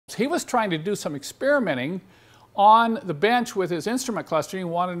He was trying to do some experimenting on the bench with his instrument cluster. He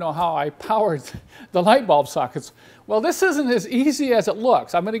wanted to know how I powered the light bulb sockets. Well, this isn't as easy as it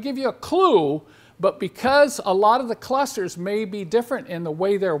looks. I'm going to give you a clue, but because a lot of the clusters may be different in the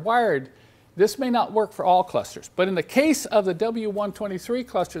way they're wired, this may not work for all clusters. But in the case of the W123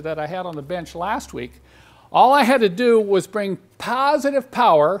 cluster that I had on the bench last week, all I had to do was bring positive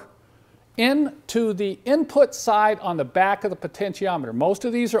power into the input side on the back of the potentiometer. Most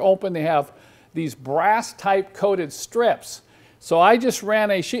of these are open. They have these brass type coated strips. So I just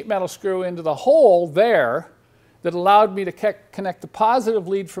ran a sheet metal screw into the hole there that allowed me to connect the positive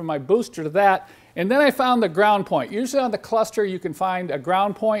lead from my booster to that. And then I found the ground point. Usually on the cluster you can find a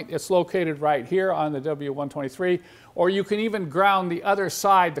ground point. It's located right here on the W123. Or you can even ground the other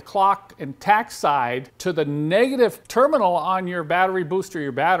side, the clock and tack side, to the negative terminal on your battery booster,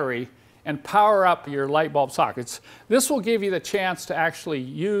 your battery, and power up your light bulb sockets. This will give you the chance to actually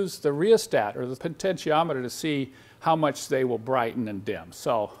use the rheostat or the potentiometer to see how much they will brighten and dim.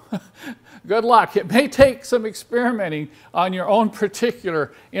 So good luck. It may take some experimenting on your own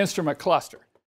particular instrument cluster.